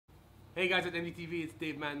Hey guys at MBTV, it's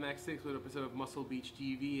Dave Mad Max 6 with an episode of Muscle Beach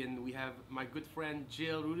TV, and we have my good friend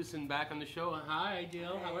Jill Rudison back on the show. Hi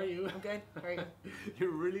Jill, how are you? I'm good. How are you?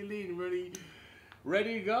 You're really lean, really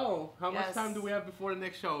ready to go. How much Yes. time do we have before the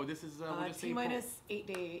next show? This is we're just T minus 8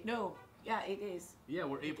 days. No, yeah, 8 days. Yeah,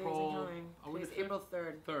 we're 8 days April. and counting. Are we Today's the April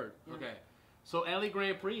 3rd. 3rd. Yeah. Okay. So LA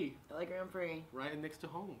Grand Prix, LA Grand Prix. right next to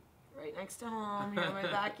home. Right next to home, here in my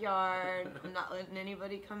backyard. I'm not letting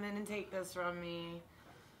anybody come in and take this from me.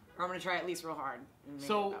 Or I'm gonna try at least real hard. And make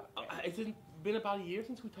So it out right. it's been about a year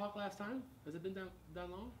since we talked last time. Has it been that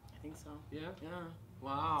long? I think so. Yeah. Yeah.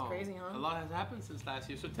 Wow. It's crazy, huh? A lot has happened since last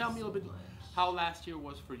year. So tell me a little bit how last year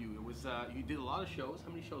was for you. It was you did a lot of shows.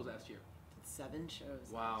 How many shows last year? Did 7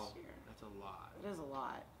 shows Wow. last year. That's a lot. It is a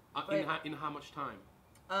lot. In how much time?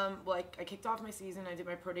 Well, I kicked off my season. I did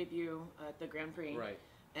my pro debut at the Grand Prix. Right.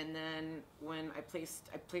 And then when I placed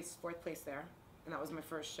 4th place there, and that was my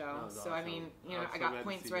first show. That was So I awesome. mean, you I know, was I so got glad to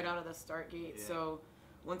points see right that. out of the start gate. Yeah. So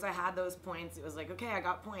once I had those points, it was like, okay, I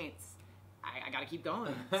got points. I got to keep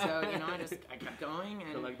going. So you know, I kept going,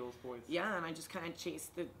 and Like those points. yeah, and I just kind of chased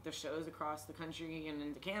the shows across the country and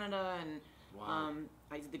into Canada, and Wow.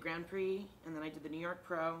 I did the Grand Prix, and then I did the New York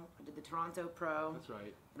Pro, I did the Toronto Pro, That's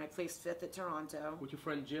right. and I placed 5th at Toronto. With your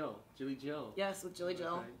friend Jill, Jill. Yes, with Jill. That's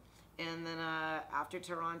right. And then after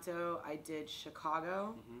Toronto, I did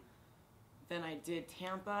Chicago. Mhm. Then I did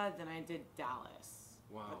Tampa. Then I did Dallas.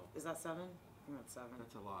 Wow. Is that 7? I think that's 7.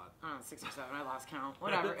 That's a lot. I don't know, 6 or 7. I lost count.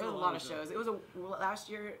 Whatever. That's It was a a lot lot of of shows. It was last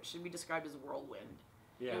year should be described as a whirlwind.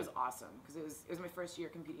 Yeah. It was awesome because it was my first year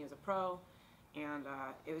competing as a pro, and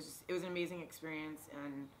it was an amazing experience.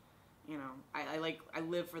 And you know, I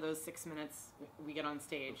live for those 6 minutes we get on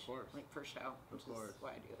stage, Of course. like per show, which course. is why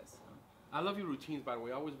I do this. So. I love your routines, by the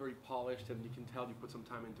way. Always very polished, and you can tell you put some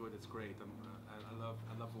time into it. It's great.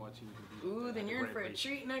 I love watching you compete. Ooh, at then the you're in Grand for a Prix.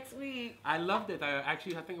 treat next week. I loved it. I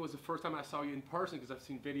think it was the first time I saw you in person because I've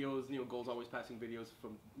seen videos. You know, Gold's always passing videos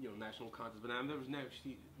from national contests, but I've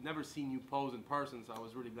never seen you pose in person. So I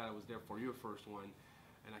was really glad I was there for your first one,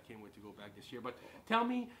 and I can't wait to go back this year. But tell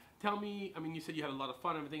me. I mean, you said you had a lot of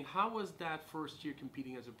fun and everything. How was that first year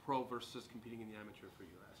competing as a pro versus competing in the amateur for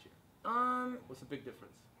you last year? What's the big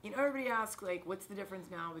difference? You know, everybody asks, like, what's the difference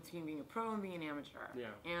now between being a pro and being an amateur? Yeah.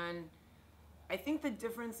 And I think the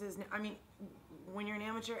difference is, I mean, when you're an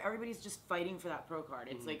amateur, everybody's just fighting for that pro card.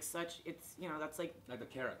 It's like it's, you know, that's like the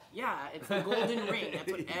carrot. yeah, it's the golden ring.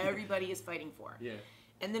 That's what everybody is fighting for. Yeah.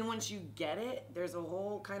 And then once you get it, there's a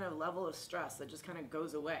whole kind of level of stress that just kind of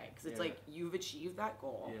goes away. Because it's Yeah. like, you've achieved that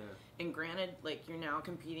goal. Yeah. And granted, like, you're now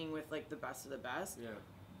competing with, like, the best of the best. Yeah.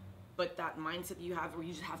 But that mindset that you have where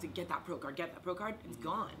you just have to get that pro card, it's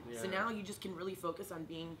gone. So Yeah. now you just can really focus on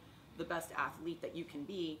being the best athlete that you can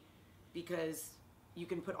be, because you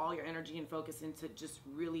can put all your energy and focus into just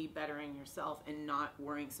really bettering yourself and not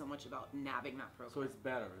worrying so much about nabbing that pro card. So it's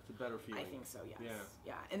better. It's a better feeling. I think so, yes.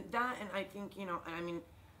 Yeah. Yeah. And I think, you know, I mean,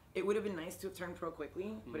 it would have been nice to have turned pro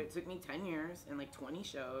quickly, but it took me 10 years and like 20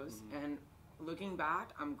 shows. And looking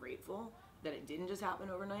back, I'm grateful that it didn't just happen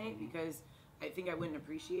overnight, because I think I wouldn't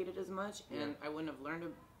appreciate it as much, and I wouldn't have learned,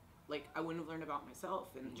 about myself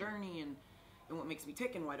and the journey and what makes me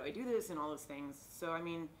tick and why do I do this and all those things. So I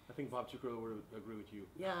mean, I think Bob Chicolo would agree with you.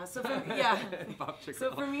 yeah. So for, Bob so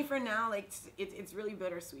Chicolo. for me, for now, like it's really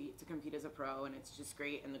bittersweet to compete as a pro, and it's just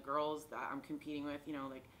great. And the girls that I'm competing with, you know,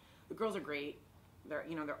 like the girls are great. They're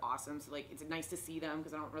awesome. So like it's nice to see them,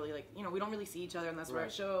 because I don't really we don't really see each other unless we're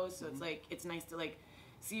at shows. So it's like it's nice to like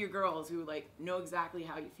see your girls who like know exactly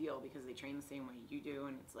how you feel because they train the same way you do,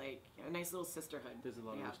 and it's like a nice little sisterhood. There's a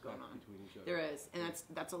lot they of have respect going on. between each other. There is, and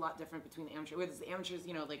that's a lot different between the amateurs. With the amateurs,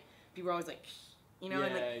 you know, like people are always like, you know,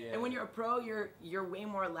 and like, Yeah. and when you're a pro, you're way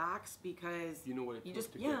more lax because You know what it you took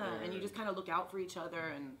just to get there, and you just kind of look out for each other,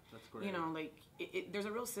 and That's great. you know, like there's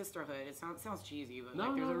a real sisterhood. It sounds cheesy, but No,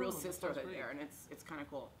 like there's no, a real no, that sounds sisterhood great. there, and it's kind of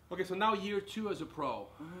cool. Okay, so now year 2 as a pro.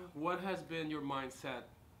 What has been your mindset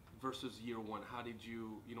versus year 1? How did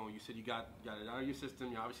you said you got it out of your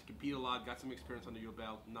system. You obviously compete a lot, got some experience under your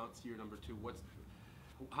belt. Now it's year number 2.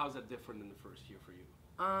 How's that different than the first year for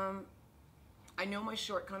you? I know my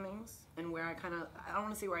shortcomings and where I don't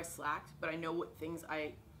want to say where I slacked, but I know what things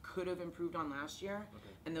I could have improved on last year,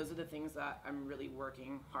 and those are the things that I'm really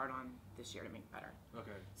working hard on this year to make better.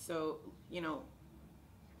 Okay. So, you know,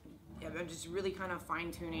 I'm just really kind of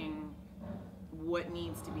fine-tuning what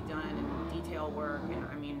needs to be done and detail work, and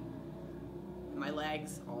I mean, my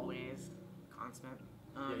legs, always, constant.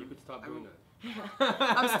 Yeah, you could stop doing that.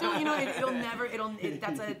 I'm still, you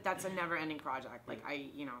know, that's a never-ending project. Like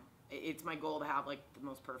it's my goal to have like the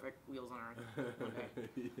most perfect wheels on earth. Okay.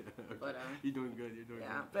 Yeah, okay. But you're doing good. You're doing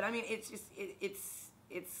yeah. good. But I mean, it's just it's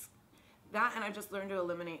That, and I've just learned to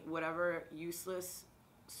eliminate whatever useless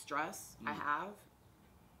stress I have.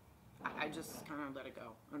 I just kind of let it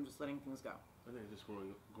go. I'm just letting things go. I think it's just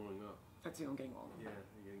growing up. That's I'm getting older. Yeah,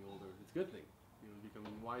 you're getting older. It's a good thing. You're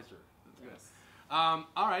becoming wiser. That's Yes. good.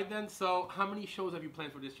 All right then. So, how many shows have you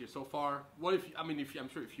planned for this year so far? What if I'm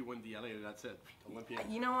sure if you win the LA, that's it. Olympia.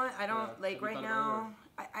 You know what? I don't Have you right thought now.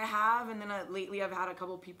 I have, and then lately I've had a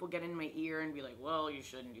couple people get in my ear and be like, "Well, you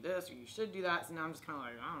shouldn't do this or you should do that." So now I'm just kind of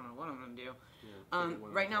like, I don't know what I'm gonna do. Yeah,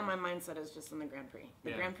 Right now, my mindset is just on the Grand Prix.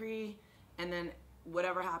 The Grand Prix, and then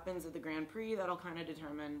whatever happens at the Grand Prix, that'll kind of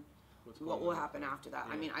determine what will happen after that.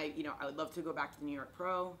 Yeah. I mean, I would love to go back to the New York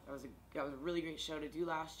Pro. That was a really great show to do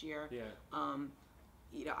last year. Yeah. I'm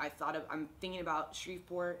thinking about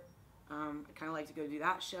Shreveport. I kind of like to go do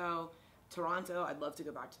that show. Toronto, I'd love to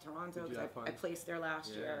go back to Toronto because I placed there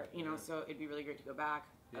last year. So it'd be really great to go back.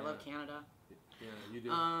 Yeah. I love Canada. Yeah, you do.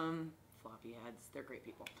 Floppy heads, they're great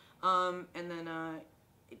people. And then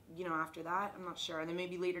after that, I'm not sure. And then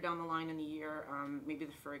maybe later down the line in the year, maybe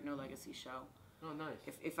the Ferrigno Legacy show. Oh,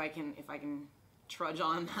 nice. If I can trudge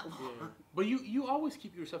on that long. Yeah. But you always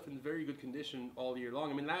keep yourself in very good condition all year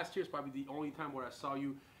long. I mean, last year's probably the only time where I saw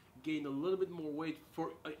you gain a little bit more weight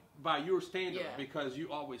by your standard because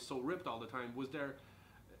you always so ripped all the time.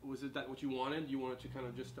 Was it that what you wanted? You wanted to kind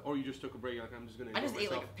of or you just took a break? Like I'm just gonna. I just ate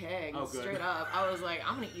myself. like a pig, Oh, straight up. I was like,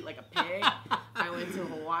 I'm gonna eat like a pig. I went to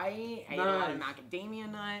Hawaii. I ate a lot of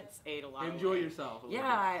macadamia nuts. Ate a lot. Enjoy yourself. Yeah,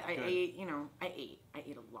 I ate. I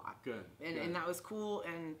ate a lot. Good. And that was cool.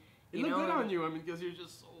 And it looked good on you. I mean, because you're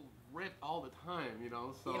just so ripped all the time.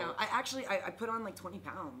 So. I put on like 20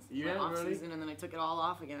 pounds. Yeah, off really? season, and then I took it all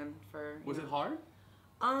off again for. Was it hard?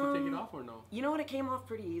 To take it off or no? You know what? It came off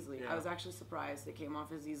pretty easily. Yeah. I was actually surprised it came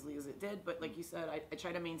off as easily as it did. But like you said, I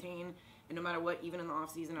try to maintain, and no matter what, even in the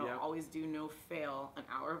off season, I'll always do no fail an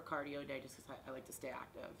hour of cardio a day just because I like to stay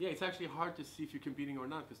active. Yeah, it's actually hard to see if you're competing or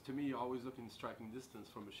not because to me, you're always looking striking distance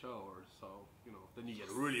from a show or so. Then you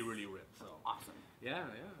get really, really ripped. So awesome. Yeah,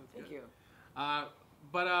 that's Thank good. you.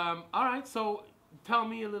 All right. So tell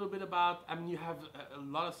me a little bit about. I mean, you have a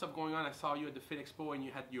lot of stuff going on. I saw you at the Fit Expo, and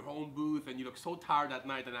you had your own booth, and you looked so tired that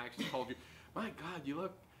night. And I actually told you, "My God, you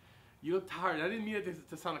look tired." I didn't mean it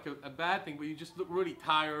to sound like a bad thing, but you just look really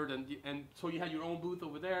tired. And so you had your own booth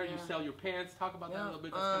over there. Yeah. You sell your pants. Talk about that a little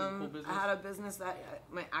bit. That's kind of a cool business. I had a business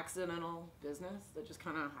my accidental business that just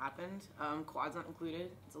kind of happened. Quads Not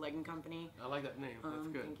Included. It's a legging company. I like that name. That's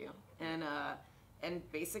good. Thank you.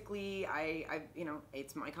 And basically,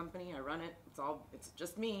 it's my company. I run it. It's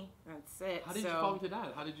just me. That's it. How did you fall into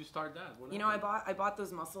that? How did you start that? I bought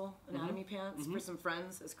those muscle anatomy pants for some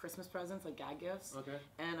friends as Christmas presents, like gag gifts. Okay.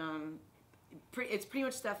 And it's pretty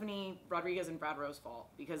much Stephanie Rodriguez and Brad Rowe's fault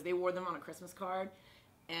because they wore them on a Christmas card,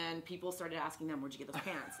 and people started asking them, "Where'd you get those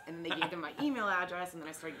pants?" And then they gave them my email address, and then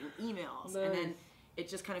I started getting emails, and then it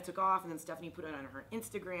just kind of took off, and then Stephanie put it on her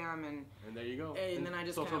Instagram, and there you go. And then I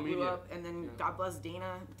just kind of blew up, and then God bless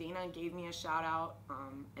Dana. Dana gave me a shout out,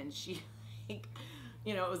 and she, it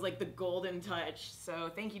was like the golden touch. So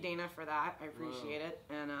thank you, Dana, for that. I appreciate it,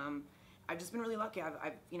 and I've just been really lucky.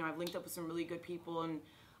 I've linked up with some really good people, and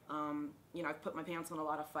I've put my pants on a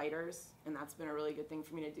lot of fighters, and that's been a really good thing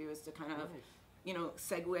for me to do is to kind of,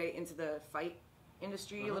 segue into the fight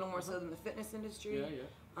industry a little more so than the fitness industry. Yeah, yeah.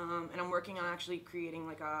 And I'm working on actually creating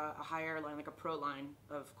like a higher line, like a pro line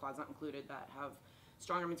of Quads Not Included that have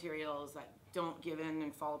stronger materials that don't give in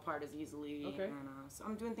and fall apart as easily. Okay. And, so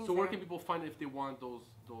I'm doing things. So where can people find it if they want those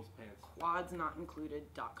pants?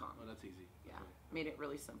 Quadsnotincluded.com. Oh, that's easy. Yeah, made it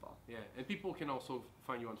really simple. Yeah, and people can also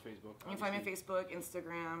find you on Facebook. You can find me on Facebook,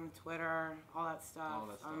 Instagram, Twitter, all that stuff.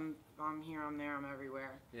 I'm here, I'm there, I'm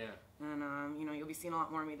everywhere. Yeah. And you'll be seeing a lot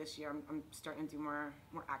more of me this year. I'm starting to do more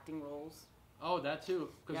acting roles. Oh, that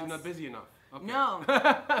too, because you're not busy enough. Okay. No,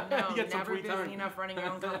 never busy enough running my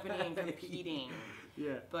own company and competing.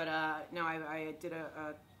 Yeah. But no, I did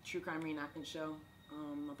a true crime reenactment show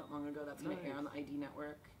not that long ago. That's going to air on the ID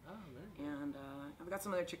network. Oh, very good. And I've got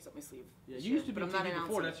some other tricks up my sleeve. Yeah, you used to be on TV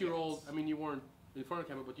before. That's your old. I mean, you weren't in front of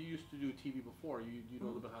camera, but you used to do TV before. You know a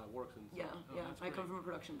little bit how it works and stuff. Yeah, yeah. I come from a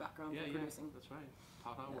production background for producing. That's right.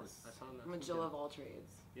 Top hours. I found that. I'm a Jill of all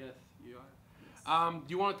trades. Yes, you are. Do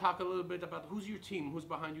you want to talk a little bit about who's your team? Who's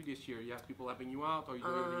behind you this year? You have people helping you out, or you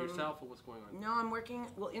doing everything yourself, or what's going on? No, I'm working.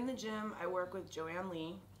 Well, in the gym, I work with Joanne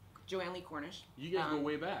Lee Cornish. You guys go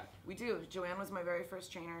way back. We do. Joanne was my very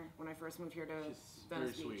first trainer when I first moved here to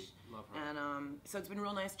Venice Beach. Sweet. Love her. And so it's been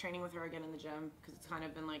real nice training with her again in the gym because it's kind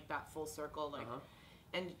of been like that full circle. Like,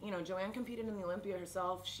 and Joanne competed in the Olympia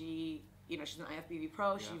herself. She's an IFBB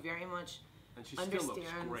pro. Yeah. She very much and she understands. Still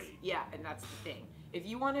looks great. Yeah, and that's the thing. if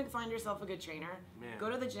you want to find yourself a good trainer, go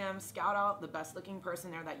to the gym, scout out the best looking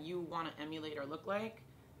person there that you want to emulate or look like,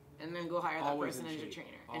 and then go hire that Always person in as your shape.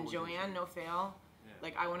 trainer. Always And in Joanne, shape. no fail. Yeah.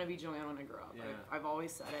 Like, I want to be Joanne when I grow up. Yeah. Like, I've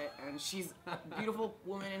always said it, and she's a beautiful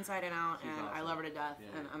woman inside and out, She's and I awesome. love her to death,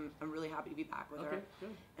 Yeah. and I'm really happy to be back with Okay, her.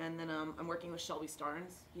 good. And then I'm working with Shelby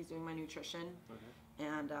Starnes. He's doing my nutrition,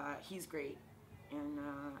 and he's great. And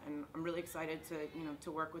I'm really excited to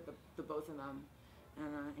to work with the both of them,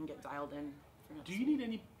 and get dialed in. For next Do you need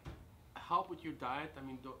any help with your diet? I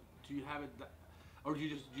mean, do you have it, or do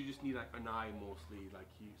you just need like an eye mostly, like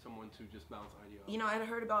someone to just bounce idea off? You know, I'd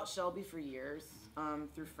heard about Shelby for years,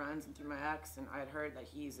 through friends and through my ex, and I'd heard that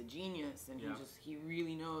he's a genius, and he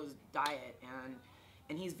really knows diet,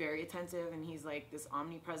 and he's very attentive, and he's like this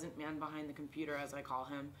omnipresent man behind the computer, as I call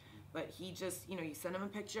him. But he just, you send him a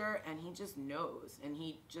picture, and he just knows, and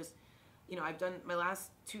he just, I've done my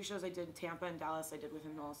last 2 shows I did in Tampa and Dallas. I did with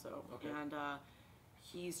him also, and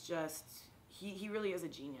he's just. He really is a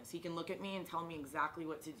genius. He can look at me and tell me exactly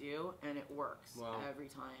what to do, and it works every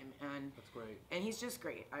time. And that's great. And he's just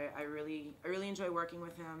great. I really enjoy working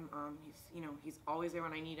with him. He's always there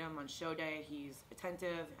when I need him on show day. He's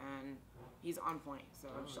attentive and he's on point. So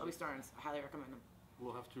Shelby Starnes, I highly recommend him.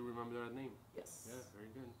 We'll have to remember that name. Yes. Yeah, very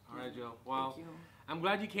good. All right, Jill. Well, Thank you. I'm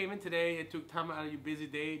glad you came in today. It took time out of your busy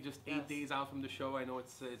day, just 8 days out from the show. I know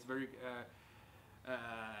it's very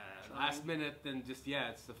last minute, and just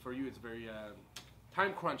it's for you. It's very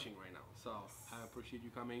time crunching right now. So I appreciate you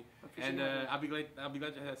coming, and I'll be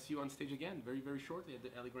glad to see you on stage again very shortly at the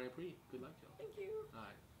LA Grand Prix. Good luck, Jill. Thank you. All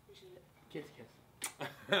right. Appreciate it. Kiss.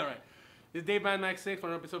 All right. This is Dave Van Max 6 for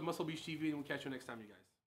an episode of Muscle Beach TV, and we'll catch you next time, you guys.